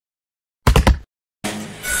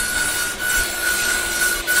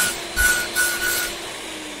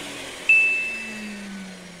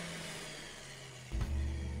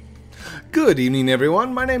Good evening,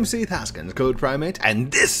 everyone. My name is Heath Haskins, Code Primate,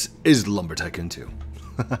 and this is Lumber Tycoon 2.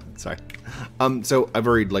 Sorry. So I've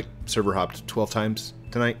already server hopped 12 times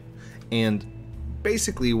tonight, and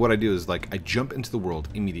basically what I do is I jump into the world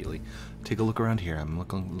immediately. Take a look around here. I'm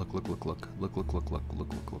looking, look,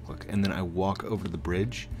 and then I walk over to the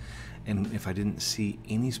bridge, and if I didn't see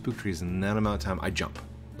any spook trees in that amount of time, I jump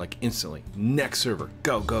instantly. Next server,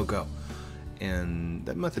 go. And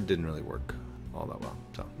that method didn't really work all that well.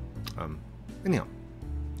 So, anyhow,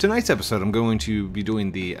 tonight's episode, I'm going to be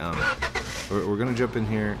doing the, we're going to jump in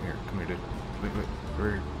here. Here, come here, dude. Wait,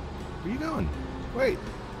 where are you going? Wait.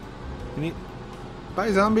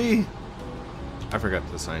 Bye, zombie. I forgot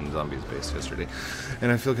to sign Zombie's base yesterday,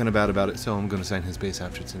 and I feel kind of bad about it, so I'm going to sign his base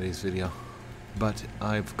after today's video. But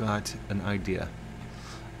I've got an idea.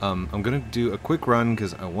 I'm going to do a quick run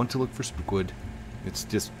because I want to look for spookwood. It's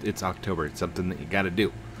October. It's something that you got to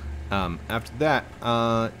do. After that,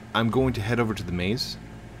 I'm going to head over to the maze,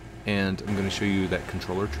 and I'm going to show you that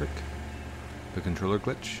controller trick, the controller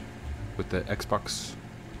glitch, with the Xbox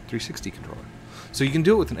 360 controller. So you can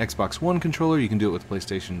do it with an Xbox One controller, you can do it with a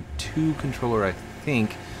PlayStation 2 controller, I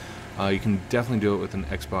think. You can definitely do it with an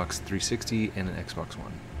Xbox 360 and an Xbox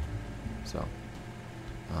One. So,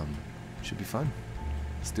 should be fun.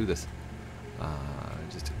 Let's do this.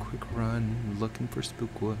 Just a quick run, looking for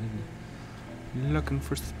spookwood.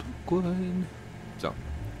 So,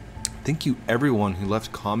 thank you everyone who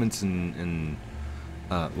left comments and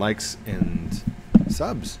likes and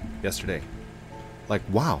subs yesterday.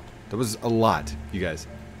 Wow, that was a lot, you guys.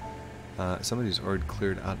 Somebody's already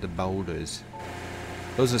cleared out the boulders.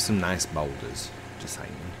 Those are some nice boulders, just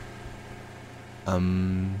saying. There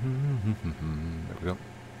we go.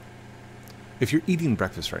 If you're eating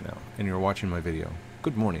breakfast right now and you're watching my video,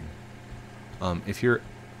 good morning. If you're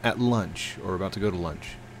at lunch or about to go to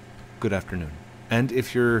lunch, good afternoon. And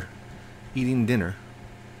if you're eating dinner,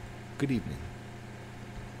 good evening.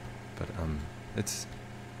 But it's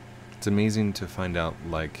amazing to find out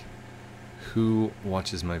who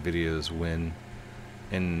watches my videos when,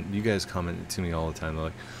 and you guys comment to me all the time. They're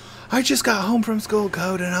like, I just got home from school,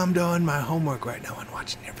 Code, and I'm doing my homework right now and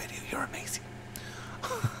watching your video. You're amazing.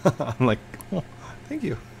 I'm like, oh, thank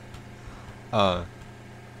you.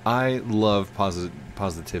 I love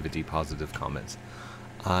positivity, positive comments.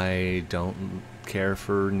 I don't care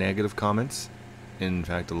for negative comments. In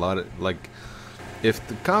fact, a lot of, if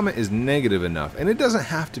the comment is negative enough, and it doesn't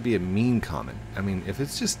have to be a mean comment. I mean, if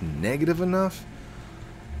it's just negative enough,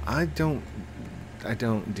 I don't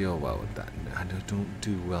deal well with that. I don't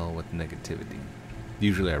do well with negativity.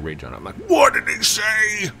 Usually I rage on it. I'm like, what did he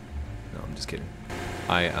say? No, I'm just kidding.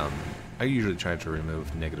 I usually try to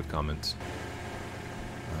remove negative comments.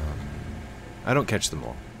 I don't catch them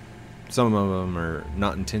all. Some of them are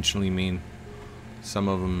not intentionally mean. Some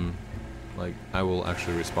of them, I will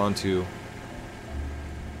actually respond to.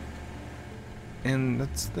 And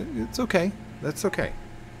it's okay. That's okay.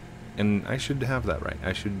 And I should have that right.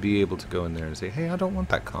 I should be able to go in there and say, hey, I don't want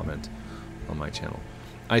that comment on my channel.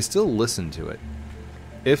 I still listen to it.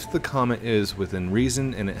 If the comment is within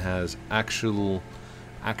reason and it has actual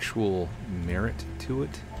merit to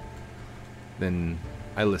it, then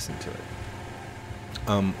I listen to it.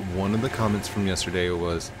 One of the comments from yesterday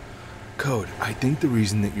was, Code, I think the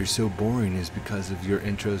reason that you're so boring is because of your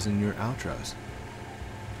intros and your outros.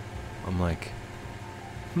 I'm like,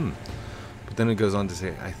 But then it goes on to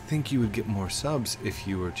say, I think you would get more subs if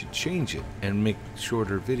you were to change it and make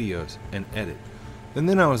shorter videos and edit. And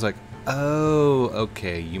then I was like, oh,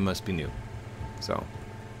 okay, you must be new. So,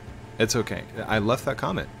 it's okay. I left that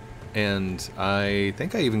comment, and I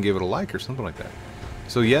think I even gave it a like or something like that.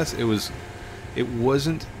 So yes, it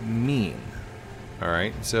wasn't mean.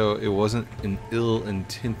 Alright, so it wasn't an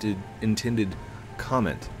intended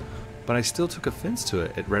comment. But I still took offense to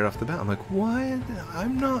it right off the bat. I'm like, what?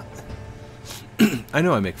 I'm not... I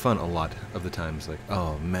know I make fun a lot of the times,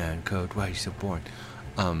 oh man, Code, why are you so boring?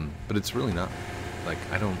 But it's really not.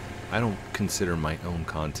 I don't consider my own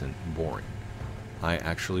content boring. I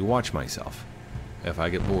actually watch myself. If I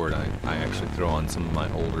get bored, I actually throw on some of my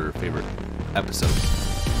older favorite episodes.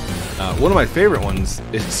 One of my favorite ones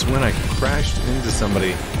is when I crashed into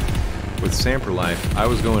somebody with Samper Life. I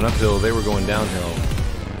was going uphill, they were going downhill,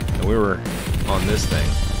 and we were on this thing.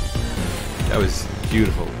 That was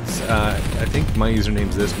beautiful. I think my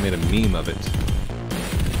username's this, made a meme of it.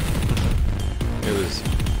 It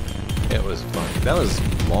was fun. That was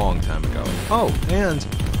a long time ago. Oh, and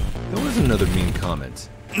there was another mean comment.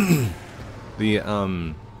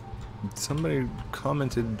 Somebody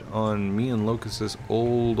commented on me and Locus's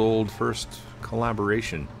old first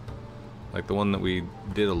collaboration. The one that we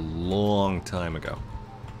did a long time ago.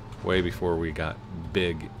 way before we got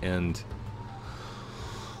big, and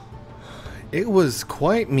it was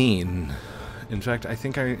quite mean. In fact, I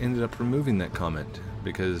think I ended up removing that comment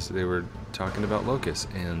because they were talking about locusts,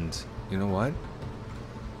 and you know what?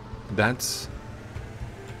 That's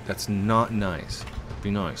not nice.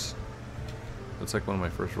 Be nice. That's like one of my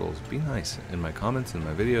first rules. Be nice in my comments and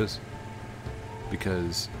my videos,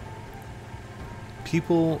 because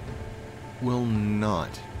people will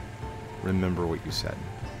not remember what you said.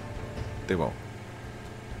 They won't.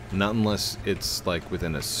 Not unless it's like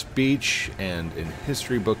within a speech and in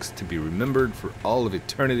history books to be remembered for all of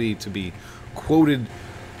eternity, to be quoted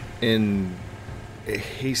in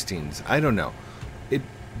Hastings. I don't know.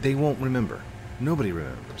 They won't remember. Nobody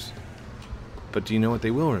remembers. But do you know what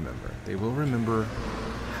they will remember? They will remember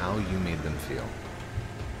how you made them feel.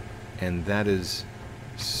 And that is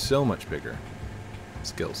so much bigger.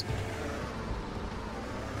 Skills.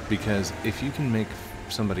 Because if you can make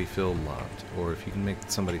somebody feel loved, or if you can make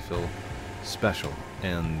somebody feel special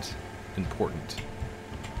and important,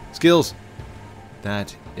 skills,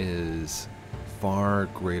 that is far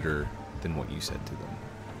greater than what you said to them.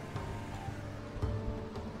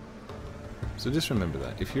 So just remember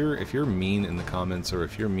that. If you're mean in the comments, or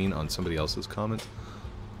if you're mean on somebody else's comments,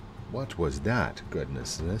 what was that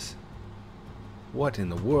goodnessness? What in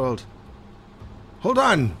the world? Hold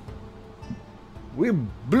on! We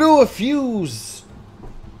blew a fuse!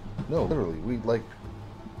 No, literally, we, like,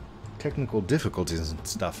 technical difficulties and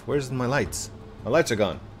stuff. Where's my lights? My lights are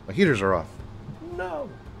gone. My heaters are off. No!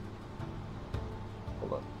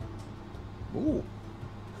 Hold on. Ooh.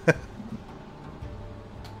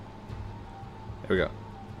 There we go.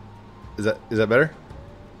 Is that better?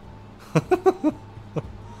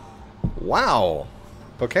 Wow!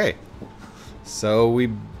 Okay. So we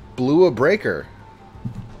blew a breaker.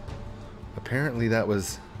 Apparently that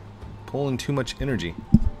was pulling too much energy.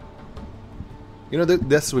 You know,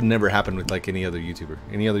 this would never happen with like any other YouTuber.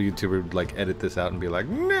 Any other YouTuber would like edit this out and be like,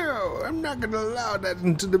 no, I'm not gonna allow that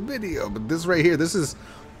into the video. But this right here, this is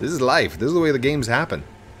life. This is the way the games happen.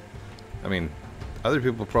 I mean, other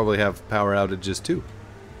people probably have power outages too.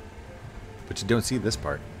 But you don't see this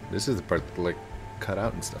part. This is the part that like cut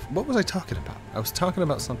out and stuff. What was I talking about? I was talking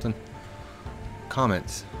about something.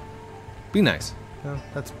 Comments. Be nice. Well,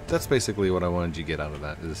 that's basically what I wanted you to get out of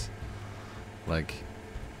that, is like,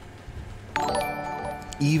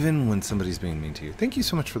 even when somebody's being mean to you. Thank you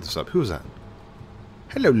so much for the sub. Who was that?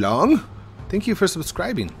 Hello, Long. Thank you for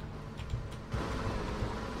subscribing.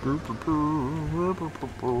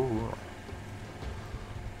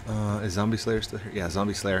 Is Zombie Slayer still here? Yeah,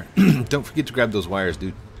 Zombie Slayer. Don't forget to grab those wires,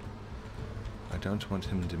 dude. I don't want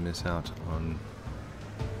him to miss out on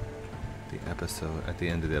the episode, at the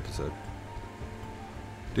end of the episode.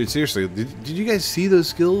 Dude, seriously, did you guys see those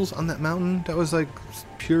skills on that mountain? That was like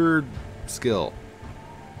pure skill.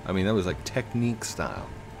 I mean, that was like technique style.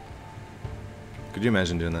 Could you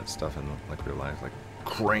imagine doing that stuff in like real life? Like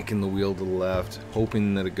cranking the wheel to the left,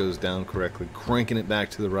 hoping that it goes down correctly, cranking it back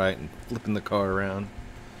to the right, and flipping the car around.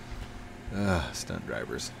 Stunt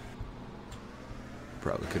drivers.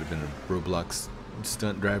 Probably could have been a Roblox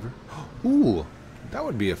stunt driver. Ooh, that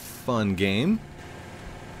would be a fun game.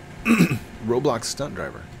 Roblox stunt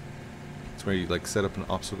driver. It's where you like set up an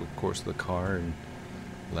obstacle course of the car, and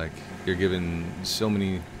like you're given so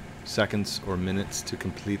many seconds or minutes to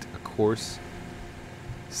complete a course.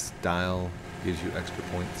 Style gives you extra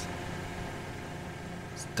points.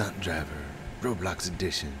 Stunt driver, Roblox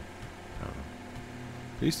edition. I don't know.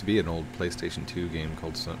 There used to be an old PlayStation 2 game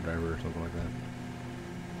called Stunt Driver or something like that.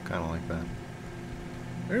 Kind of like that.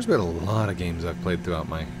 There's been a lot of games I've played throughout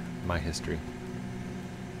my history.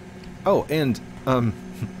 Oh, and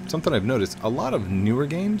something I've noticed, a lot of newer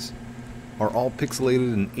games are all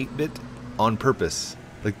pixelated in 8-bit on purpose.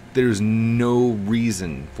 Like, there's no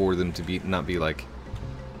reason for them to not be like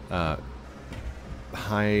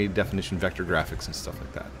high definition vector graphics and stuff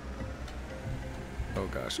like that. Oh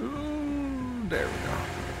gosh. Ooh, there we go.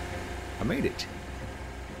 I made it.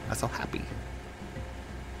 I'm so happy.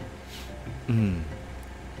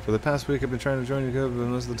 For the past week, I've been trying to join your group, but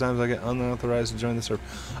most of the times I get unauthorized to join the server.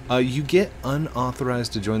 You get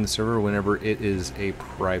unauthorized to join the server whenever it is a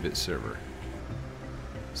private server.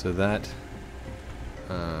 So that,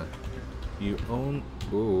 you own...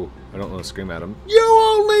 Ooh, I don't want to scream at him. You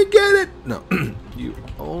only get it! No, you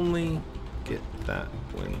only get that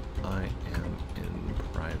when I am in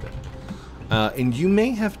private. And you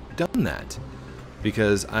may have done that,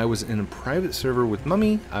 because I was in a private server with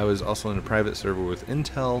Mummy. I was also in a private server with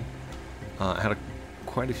Intel. I had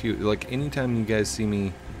quite a few. Like, anytime you guys see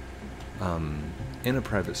me in a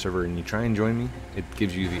private server and you try and join me, it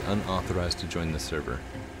gives you the unauthorized to join the server.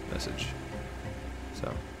 message.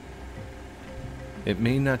 So, it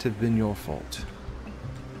may not have been your fault.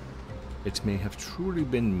 It may have truly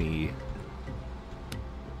been me.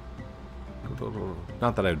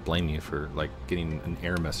 Not that I would blame you for like getting an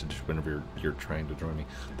error message whenever you're trying to join me.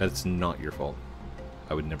 That's not your fault.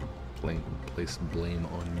 I would never place blame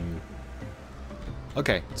on you.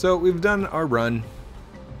 Okay, so we've done our run.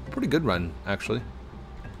 Pretty good run, actually.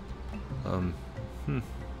 No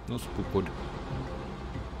spook wood.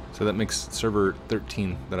 So that makes server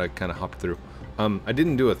 13 that I kind of hopped through. I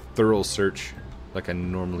didn't do a thorough search like I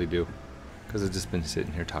normally do, because I've just been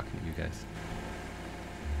sitting here talking to you guys.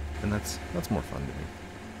 And that's more fun to me.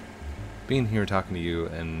 Being here talking to you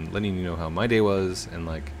and letting you know how my day was, and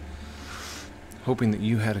like hoping that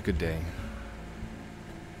you had a good day.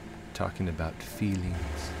 Talking about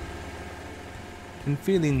feelings. And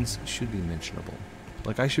feelings should be mentionable.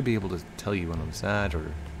 Like I should be able to tell you when I'm sad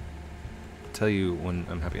or tell you when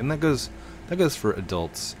I'm happy. And that goes for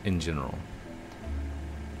adults in general.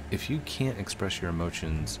 If you can't express your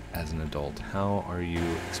emotions as an adult, how are you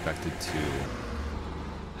expected to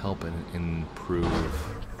help and improve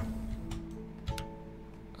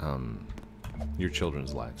your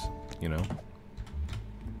children's lives, you know?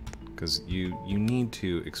 Because you need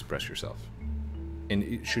to express yourself, and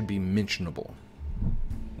it should be mentionable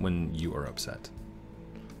when you are upset.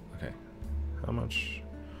 Okay, how much?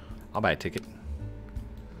 I'll buy a ticket.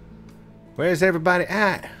 Where's everybody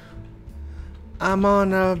at? I'm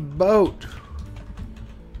on a boat.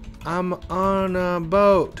 I'm on a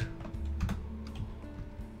boat.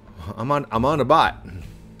 I'm on a bot.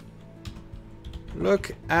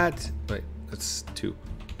 Look at, wait, that's 2.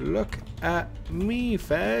 Look at me,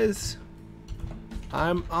 Fez.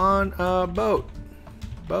 I'm on a boat.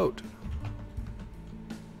 Boat.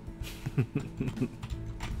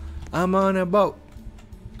 I'm on a boat.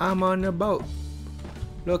 I'm on a boat.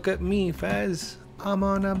 Look at me, Fez. I'm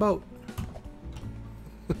on a boat.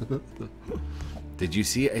 Did you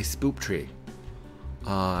see a spook tree?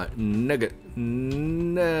 Negative.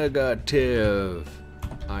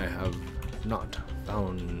 I have not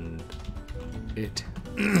found it.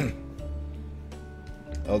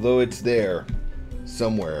 Although it's there,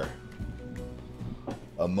 somewhere,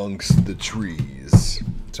 amongst the trees.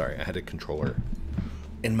 Sorry, I had a controller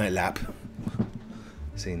in my lap,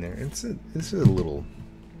 sitting there. This is a little.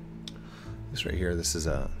 This right here. This is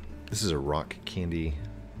a rock candy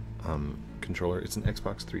controller. It's an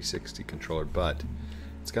Xbox 360 controller, but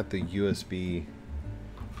it's got the USB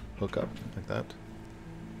hookup like that.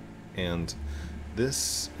 And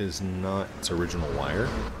this is not its original wire.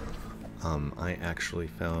 I actually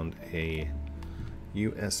found a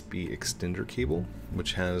USB extender cable,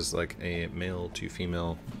 which has like a male to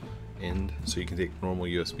female end, so you can take normal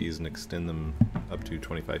USBs and extend them up to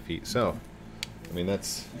 25 feet. So, I mean,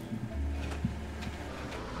 that's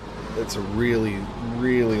a really,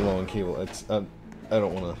 really long cable. It's I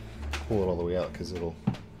don't want to pull it all the way out because it'll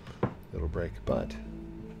break. But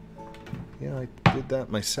yeah, I did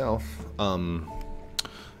that myself.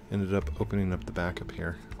 Ended up opening up the backup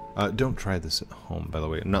here. Don't try this at home, by the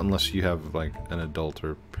way. Not unless you have like an adult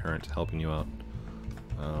or parent helping you out.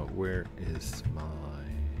 Where is my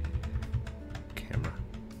camera?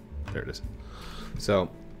 There it is. So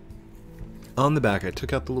on the back, I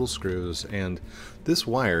took out the little screws, and this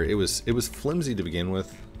wire, it was flimsy to begin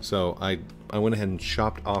with. So I went ahead and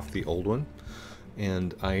chopped off the old one,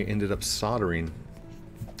 and I ended up soldering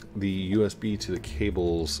the USB to the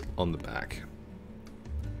cables on the back.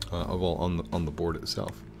 Well, on the board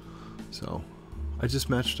itself. So I just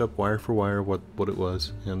matched up wire for wire what it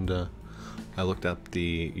was, and I looked up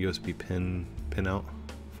the USB pin out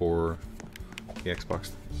for the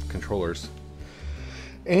Xbox controllers,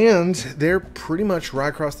 and they're pretty much right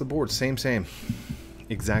across the board, same,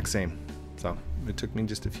 exact same. So it took me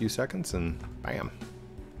just a few seconds, and bam,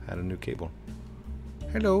 had a new cable.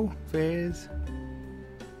 Hello, Fez.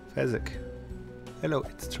 Fezzik. Hello,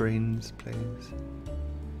 it's Trains, please.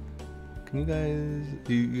 Can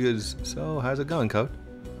you guys, so how's it going, Code?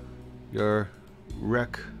 Your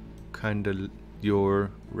wreck kinda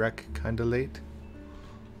late?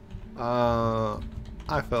 I'm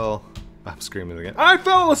screaming again. I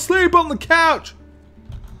fell asleep on the couch!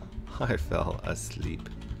 I fell asleep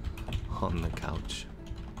on the couch.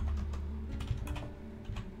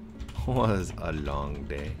 Was a long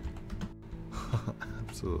day.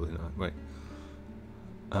 Absolutely not. Wait.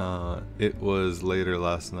 It was later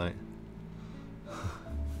last night.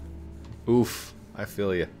 Oof, I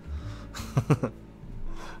feel you.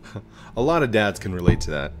 A lot of dads can relate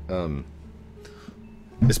to that.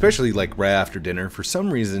 Especially like right after dinner. For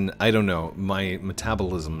some reason, I don't know, my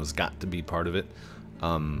metabolism has got to be part of it.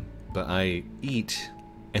 But I eat,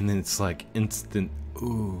 and then it's like instant,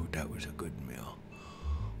 ooh, that was a good meal.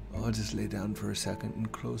 I'll just lay down for a second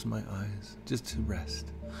and close my eyes, just to rest.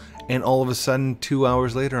 And all of a sudden, 2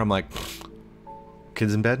 hours later, I'm like,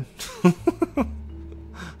 kids in bed?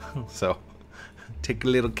 So, take a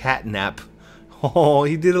little cat nap. Oh,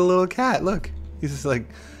 he did a little cat, look. He's just like,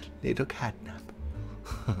 little cat nap.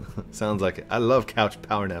 Sounds like it. I love couch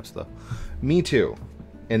power naps, though. Me too.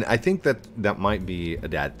 And I think that might be a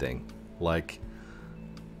dad thing. Like,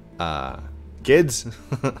 kids,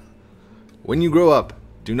 when you grow up,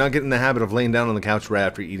 do not get in the habit of laying down on the couch right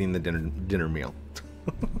after eating the dinner meal.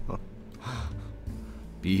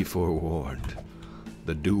 Be forewarned.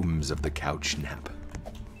 The dooms of the couch nap.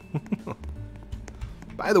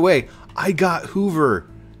 By the way, I got Hoover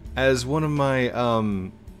as one of my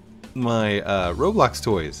Roblox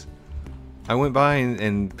toys. I went by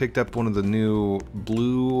and picked up one of the new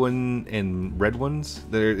blue and red ones.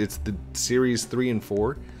 It's the series 3 and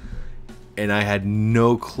 4, and I had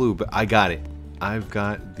no clue, but I got it. I've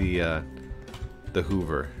got the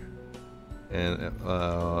Hoover, and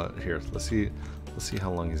here, let's see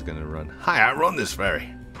how long he's gonna run. Hi, I run this ferry.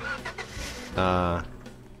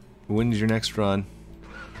 When's your next run?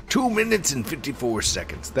 2 minutes and 54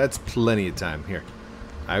 seconds. That's plenty of time. Here,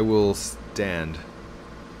 I will stand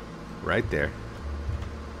right there.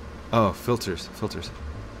 Oh, filters.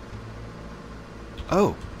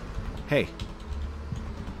 Oh, hey.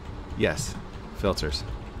 Yes, filters.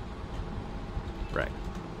 Right.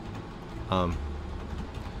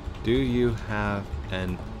 Do you have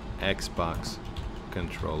an Xbox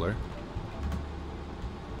controller?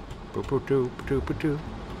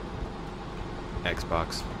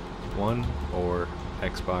 Xbox One or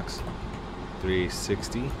Xbox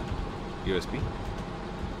 360 USB?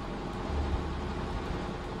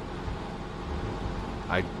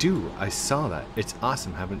 I do. I saw that. It's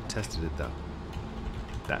awesome. Haven't tested it though.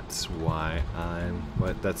 That's why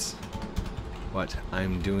that's what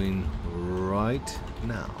I'm doing right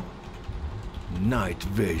now. Night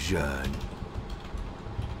vision.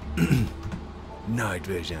 Night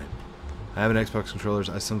vision. I have an Xbox controllers.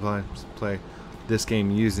 I sometimes play this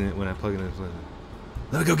game using it when I plug it in.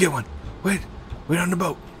 Let me go get one. Wait on the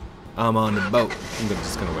boat. I'm on the boat. I'm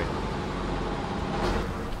just gonna wait.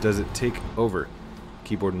 Does it take over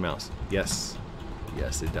keyboard and mouse? Yes.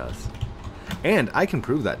 Yes, it does. And I can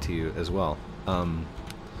prove that to you as well.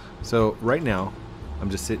 So right now, I'm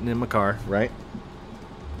just sitting in my car, right?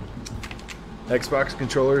 Xbox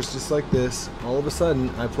controllers just like this. All of a sudden,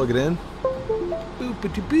 I plug it in.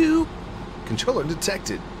 Boop-a-doo-boop. Controller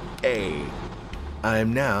detected. Hey,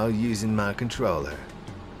 I'm now using my controller.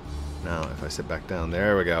 Now, if I sit back down,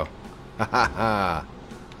 there we go. Ha ha ha.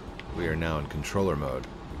 We are now in controller mode.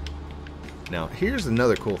 Now, here's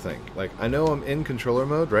another cool thing. Like, I know I'm in controller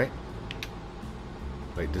mode, right?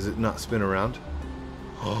 Wait, does it not spin around?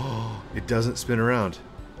 Oh, it doesn't spin around.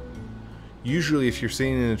 Usually, if you're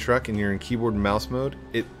sitting in a truck and you're in keyboard and mouse mode,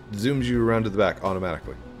 it zooms you around to the back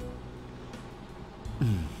automatically.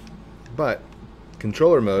 But,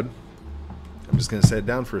 controller mode, I'm just going to set it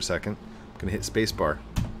down for a second. I'm going to hit spacebar.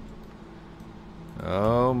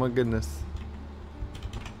 Oh my goodness.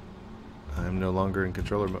 I'm no longer in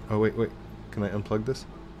controller mode. Oh, wait. Can I unplug this?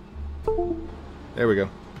 There we go.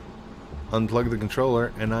 Unplug the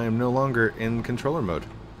controller, and I am no longer in controller mode.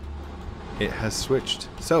 It has switched.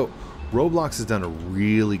 So, Roblox has done a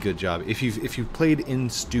really good job. If you've played in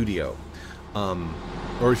studio,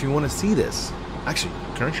 or if you want to see this, actually,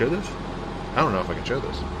 can I show this? I don't know if I can show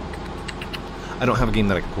this. I don't have a game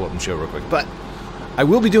that I can pull up and show real quick, but I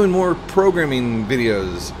will be doing more programming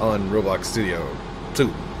videos on Roblox Studio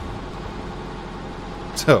soon.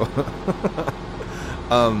 So,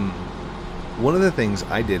 one of the things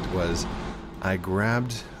I did was I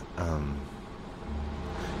grabbed,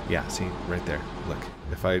 yeah, see, right there. Look,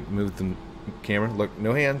 if I move the camera, look,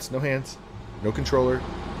 no hands, no controller,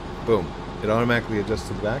 boom. It automatically adjusts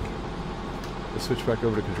to the back. Let's switch back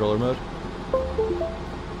over to controller mode.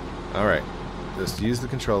 Alright, just use the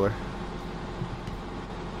controller.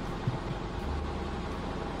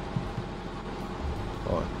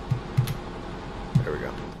 Hold on. There we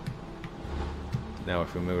go. Now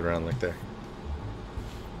if we move it around like there.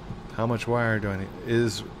 How much wire do I need?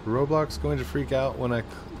 Is Roblox going to freak out when I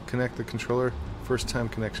connect the controller? First time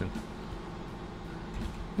connection.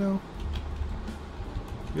 No.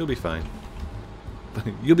 You'll be fine.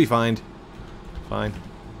 You'll be fine. Fine.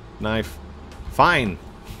 Knife. Fine.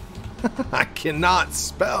 I cannot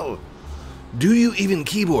spell. Do you even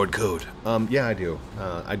keyboard code? Yeah, I do.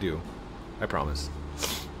 I do. I promise.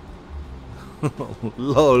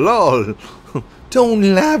 Lol.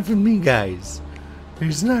 Don't laugh at me, guys.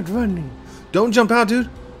 It's not funny. Don't jump out, dude.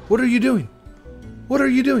 What are you doing? What are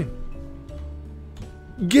you doing?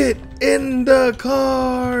 Get in the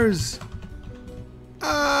cars!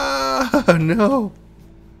 Ah, no.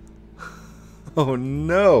 Oh,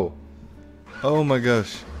 no. Oh, my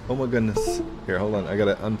gosh. Oh, my goodness. Here, hold on. I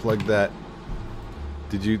gotta unplug that.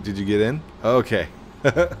 Did you get in? Okay.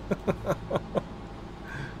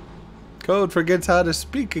 Code forgets how to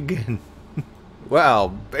speak again. Wow,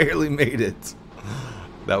 barely made it.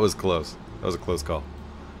 That was close. That was a close call.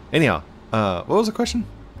 Anyhow, what was the question?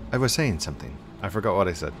 I was saying something. I forgot what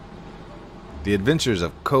I said. The adventures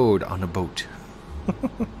of Code on a boat.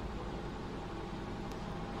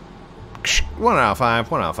 1 out of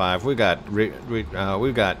 5. 1 out of 5. We've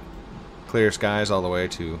got clear skies all the way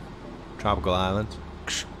to tropical islands.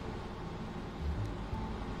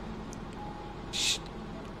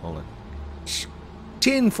 Hold on.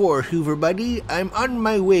 10-4, Hoover buddy. I'm on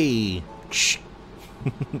my way.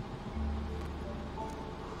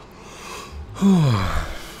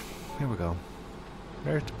 Here we go.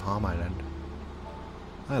 There's the Palm Island.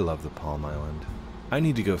 I love the Palm Island. I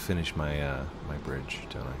need to go finish my my bridge,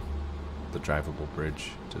 don't I? The drivable bridge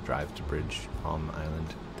to drive to bridge Palm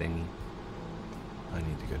Island thingy. I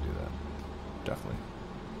need to go do that. Definitely.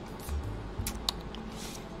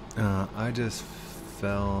 I just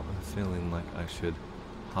feeling like I should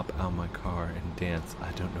hop out my car and dance.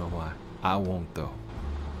 I don't know why. I won't though.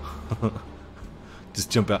 Just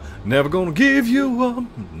jump out. Never gonna give you up.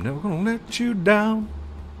 Never gonna let you down.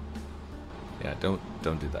 Yeah, don't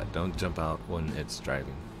do that. Don't jump out when it's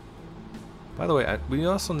driving. By the way, we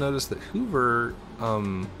also noticed that Hoover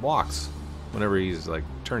walks whenever he's like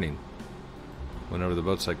turning. Whenever the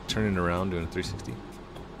boat's like turning around doing a 360,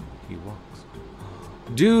 he walks.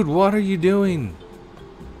 Dude, what are you doing?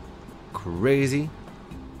 Crazy.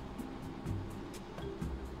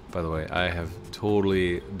 By the way, I have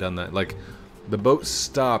totally done that. Like, the boat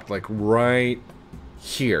stopped like right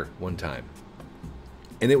here one time.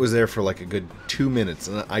 And it was there for like a good 2 minutes.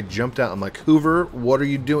 And I jumped out. I'm like, Hoover, what are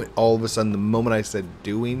you doing? All of a sudden, the moment I said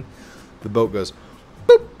doing, the boat goes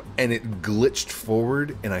boop. And it glitched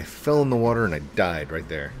forward. And I fell in the water and I died right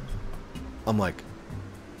there. I'm like,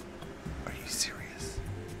 are you serious?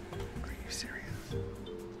 Are you serious?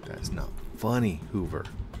 That's not funny, Hoover.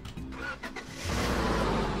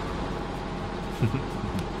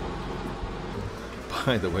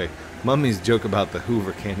 By the way, Mummy's joke about the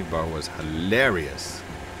Hoover candy bar was hilarious.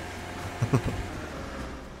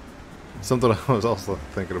 Something I was also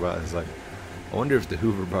thinking about is like, I wonder if the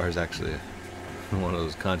Hoover bar is actually one of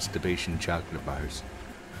those constipation chocolate bars.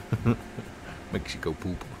 Makes you go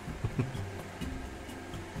poop.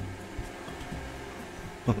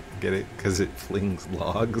 Get it? Because it flings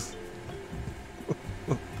logs.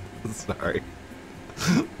 Sorry.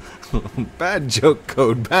 Bad joke,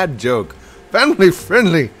 Code. Bad joke. Family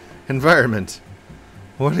friendly environment.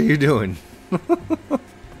 What are you doing?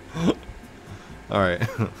 Alright.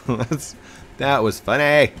 That was funny.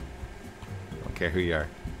 I don't care who you are.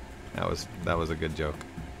 That was a good joke.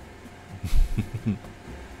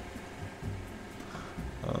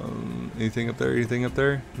 Anything up there? Anything up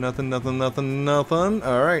there? Nothing, nothing, nothing, nothing.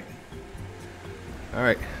 Alright.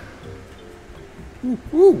 Alright.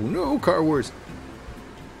 Ooh, no car wars.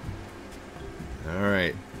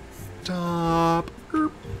 Alright. Stop.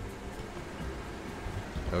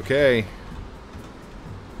 Okay.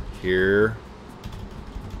 Here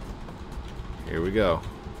we go.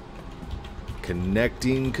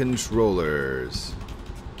 Connecting controllers.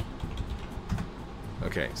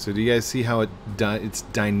 Okay, so do you guys see how it's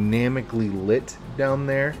dynamically lit down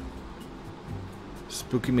there?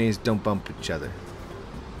 Spooky Maze don't bump each other.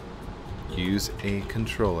 Use a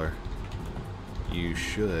controller. You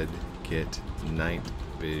should get night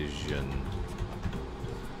vision.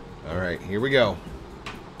 Alright, here we go.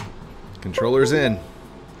 Controller's in.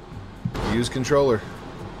 Use controller.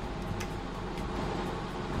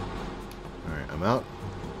 Alright, I'm out.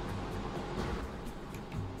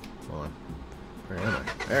 Hold on. Where am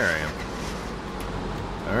I? There I am.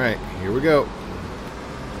 Alright, here we go.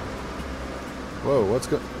 Whoa, what's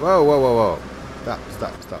going... Whoa, whoa, whoa, whoa. Stop,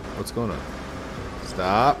 stop, stop. What's going on?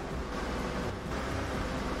 Stop.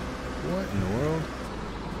 What in the world?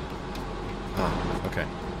 Ah, okay.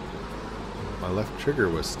 My left trigger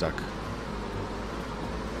was stuck.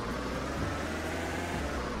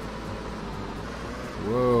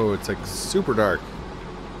 Whoa, it's like super dark.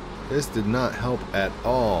 This did not help at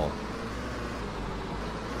all.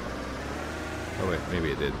 Oh wait, maybe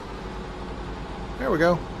it did. There we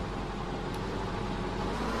go.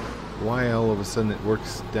 Why all of a sudden it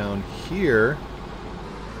works down here?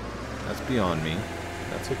 That's beyond me.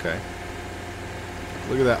 That's okay.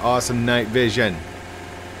 Look at that awesome night vision.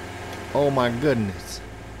 Oh my goodness.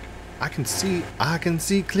 I can see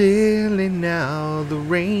clearly now. The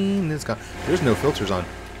rain is gone. There's no filters on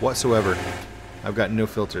whatsoever. I've got no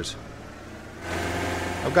filters.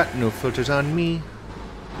 I've got no filters on me.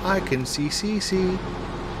 I can see.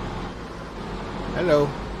 Hello.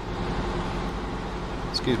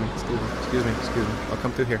 Excuse me. I'll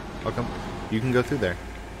come through here. You can go through there.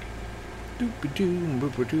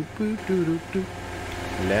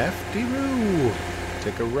 Lefty-roo.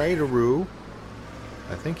 Take a right-a-roo.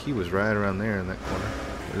 I think he was right around there in that corner.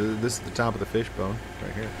 This is the top of the fishbone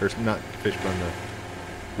right here. Or not fishbone, the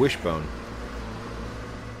wishbone.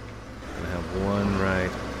 Gonna have one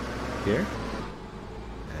right here.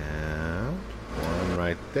 And one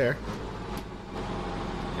right there.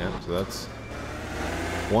 Yeah, so that's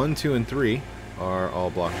 1, 2, and 3 are all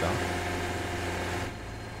blocked off.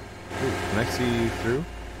 Ooh, can I see through?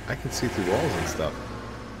 I can see through walls and stuff.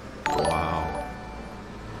 Wow.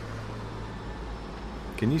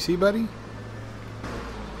 Can you see, buddy?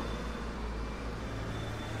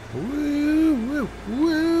 Woo,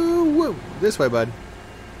 woo, woo. This way, bud.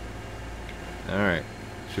 Alright.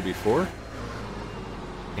 Should be 4.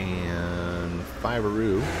 And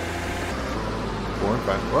 5-a-roo. 4 and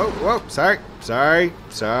 5. Whoa.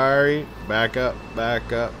 Sorry. Back up.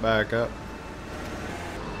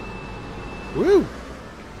 Woo!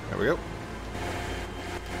 There we go.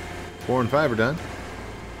 4 and 5 are done.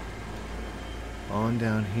 On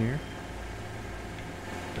down here.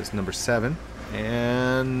 That's number 7.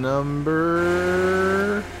 And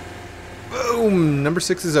number... Boom! Number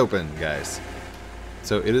 6 is open, guys.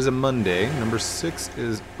 So it is a Monday. Number 6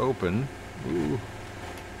 is open. Ooh.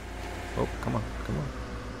 Oh, come on.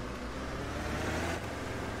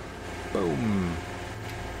 Boom.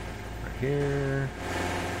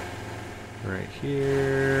 Right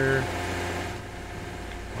here.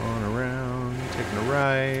 On around. Taking a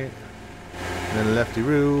right. And then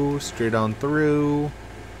lefty-roo. Straight on through.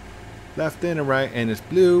 Left and a right. And it's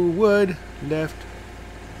blue wood. Left.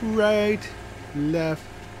 Right. Left.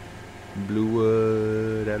 Blue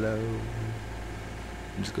wood. Hello.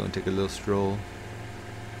 I'm just going to take a little stroll.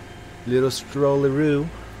 Little strolleroo.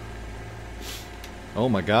 Oh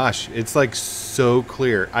my gosh, it's like so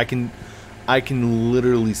clear. I can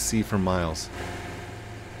literally see for miles.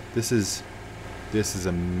 This is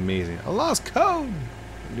amazing. I lost code.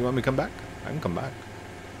 Do you want me to come back? I can come back.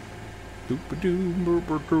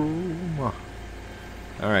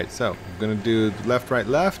 Alright, so I'm gonna do left, right,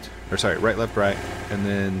 left. Or sorry, right, left, right. And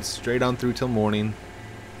then straight on through till morning.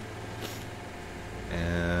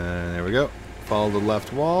 And there we go. Follow the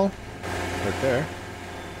left wall. Right there.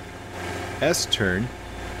 S-turn.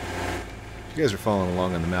 If you guys are following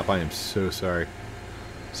along on the map, I am so sorry.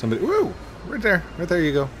 Somebody... Woo! Right there. Right there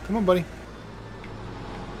you go. Come on, buddy.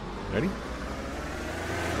 Ready?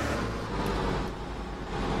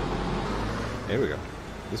 There we go.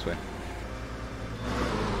 This way.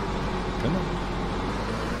 Come on.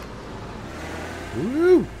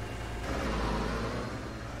 Woo!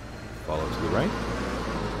 Follow to the right.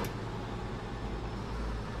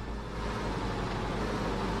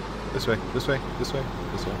 This way, this way, this way,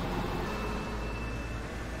 this way.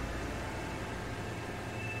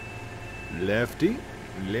 Lefty,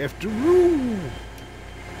 left-a-roo.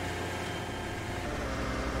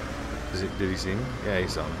 Did he see me? Yeah, he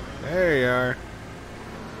saw me. There you are.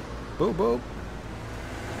 Boop, boop.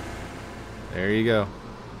 There you go.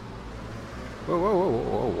 Whoa, whoa, whoa,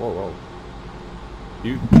 whoa, whoa, whoa.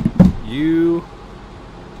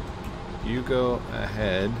 You go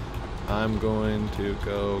ahead. I'm going to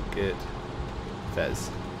go get Fez.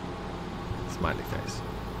 Smiley face.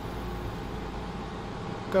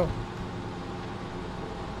 Go.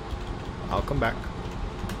 I'll come back.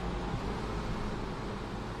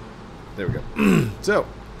 There we go. So,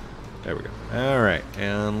 there we go. Alright,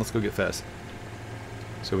 and let's go get Fez.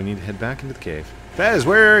 So we need to head back into the cave. Fez,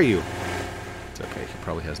 where are you? It's okay, he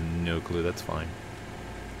probably has no clue. That's fine.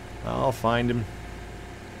 I'll find him.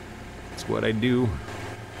 That's what I do.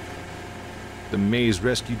 The maze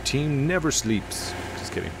rescue team never sleeps.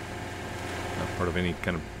 Just kidding. Not part of any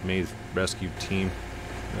kind of maze rescue team.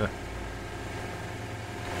 Alright,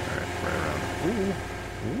 right around. Ooh.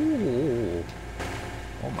 Ooh.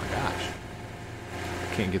 Oh my gosh.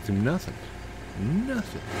 Can't get through nothing.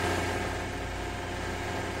 Nothing.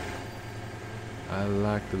 I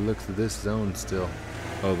like the looks of this zone still.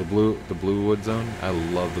 Oh, the blue wood zone? I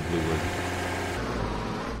love the blue wood.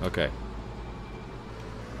 Okay.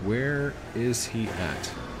 Where is he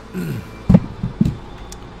at?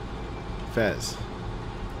 Fez.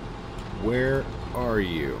 Where are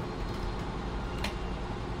you?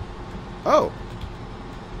 Oh!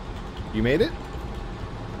 You made it?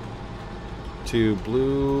 To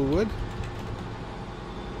Bluewood?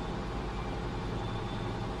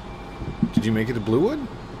 Did you make it to Bluewood?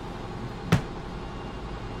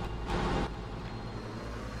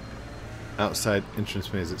 Outside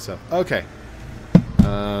entrance maze itself. Okay.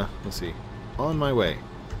 Let's see. On my way.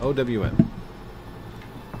 OWN.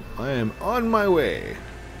 I am on my way.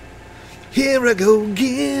 Here I go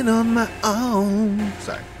again on my own.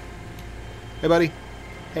 Sorry. Hey, buddy.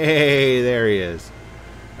 Hey, there he is.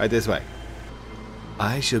 Right this way.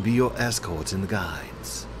 I shall be your escort and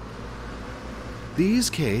guides. These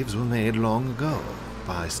caves were made long ago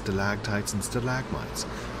by stalactites and stalagmites.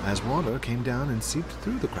 As water came down and seeped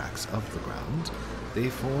through the cracks of the ground, they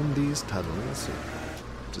formed these tunnels.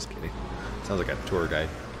 Just kidding. Sounds like a tour guide.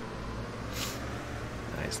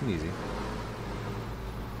 Nice and easy.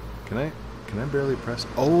 Can I barely press?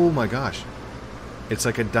 Oh my gosh. It's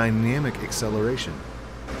like a dynamic acceleration.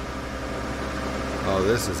 Oh,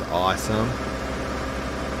 this is awesome.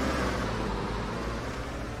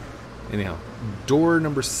 Anyhow, door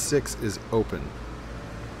number 6 is open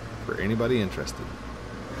for anybody interested.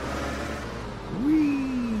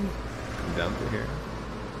 Whee! Come down through here.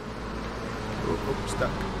 Oh,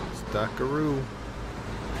 stuck. Stuckaroo.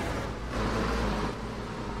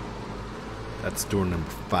 That's door number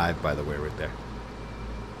 5, by the way, right there.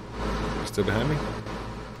 Still behind me?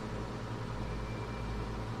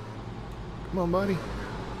 Come on, buddy.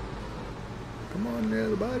 Come on,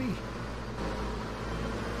 little buddy.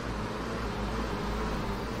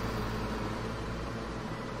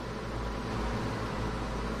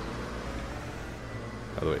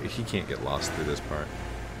 By the way, he can't get lost through this part.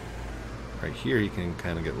 Right here, he can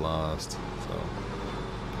kind of get lost. So,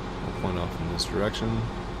 I'll point off in this direction.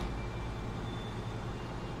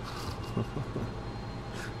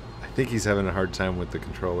 I think he's having a hard time with the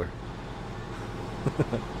controller.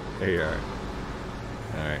 There you are.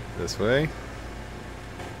 Alright, this way.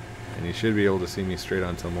 And you should be able to see me straight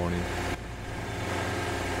on till morning.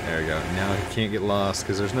 There we go. Now he can't get lost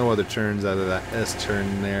because there's no other turns out of that S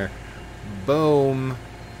turn there. Boom!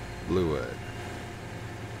 Bluewood.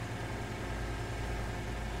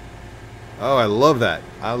 Oh, I love that.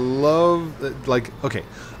 I love that. Like, okay,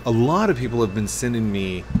 a lot of people have been sending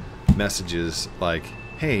me messages like,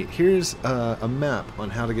 hey, here's a map on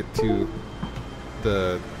how to get to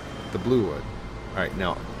the Bluewood. Alright,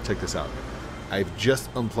 now, check this out. I've just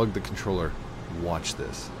unplugged the controller. Watch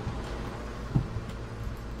this.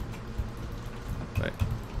 Right.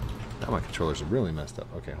 Now my controllers are really messed up.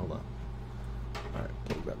 Okay, hold on. Alright,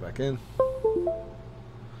 plug that back in. Alright.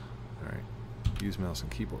 Use mouse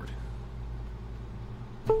and keyboard.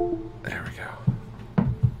 There we go.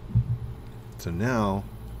 So now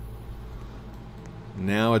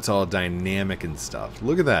it's all dynamic and stuff.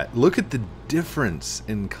 Look at that. Look at the difference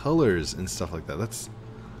in colors and stuff like that.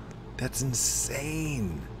 That's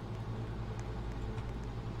insane.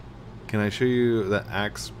 Can I show you the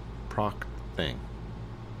axe proc thing?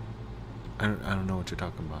 I don't know what you're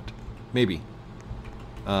talking about. Maybe.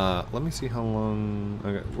 Let me see how long.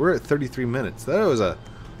 Okay, we're at 33 minutes. That was a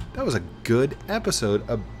good episode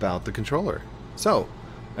about the controller. So,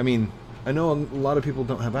 I mean, I know a lot of people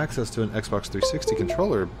don't have access to an Xbox 360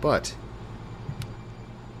 controller, but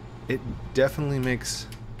it definitely makes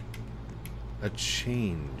a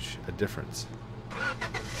change, a difference.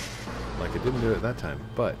 Like it didn't do it that time,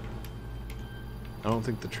 but I don't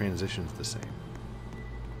think the transition's the same.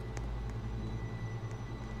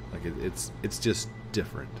 Like it's just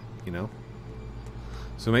different, you know?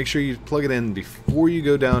 So make sure you plug it in before you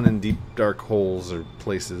go down in deep dark holes or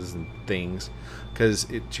places and things, because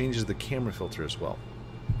it changes the camera filter as well.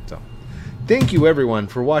 So, thank you everyone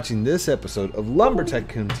for watching this episode of Lumber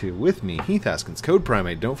Tycoon 2 with me, Heath Haskins, Code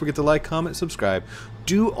Primate. Don't forget to like, comment, subscribe,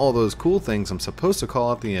 do all those cool things I'm supposed to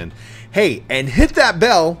call at the end. Hey, and hit that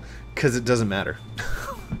bell, because it doesn't matter.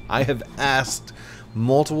 I have asked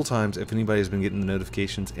multiple times if anybody's been getting the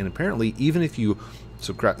notifications, and apparently even if you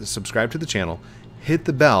subscribe to the channel, hit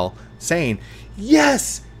the bell saying,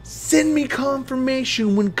 yes, send me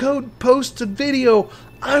confirmation when Code posts a video,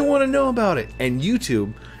 I want to know about it. And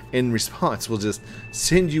YouTube, in response, will just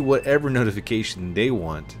send you whatever notification they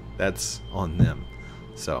want. That's on them.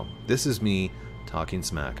 So, this is me talking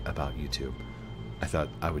smack about YouTube. I thought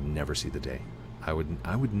I would never see the day. I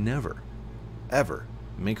would never, ever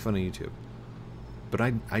make fun of YouTube. But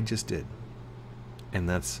I just did. And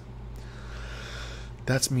that's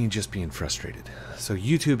me just being frustrated. So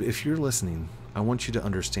YouTube, if you're listening, I want you to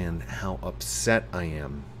understand how upset I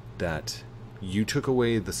am that you took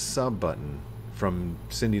away the sub button from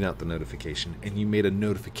sending out the notification and you made a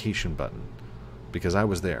notification button. because I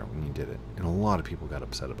was there when you did it, and a lot of people got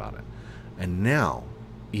upset about it. And now,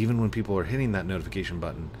 even when people are hitting that notification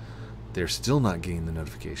button, they're still not getting the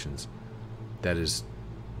notifications. That is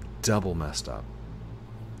double messed up.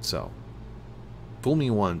 So, fool me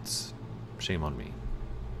once, shame on me.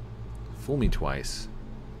 Fool me twice.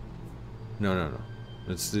 No.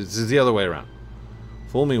 It's the other way around.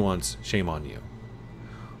 Fool me once, shame on you.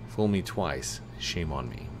 Fool me twice, shame on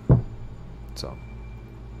me. So,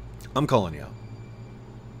 I'm calling you out.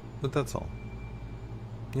 But that's all.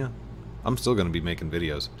 Yeah. I'm still going to be making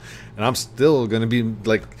videos. And I'm still going to be,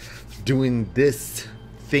 like, doing this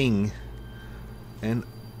thing. And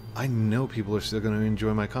I know people are still going to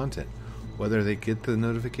enjoy my content. Whether they get the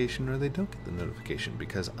notification or they don't get the notification.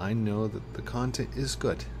 Because I know that the content is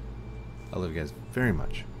good. I love you guys very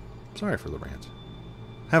much. Sorry for the rant.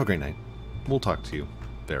 Have a great night. We'll talk to you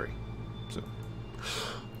very soon.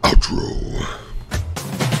 Outro.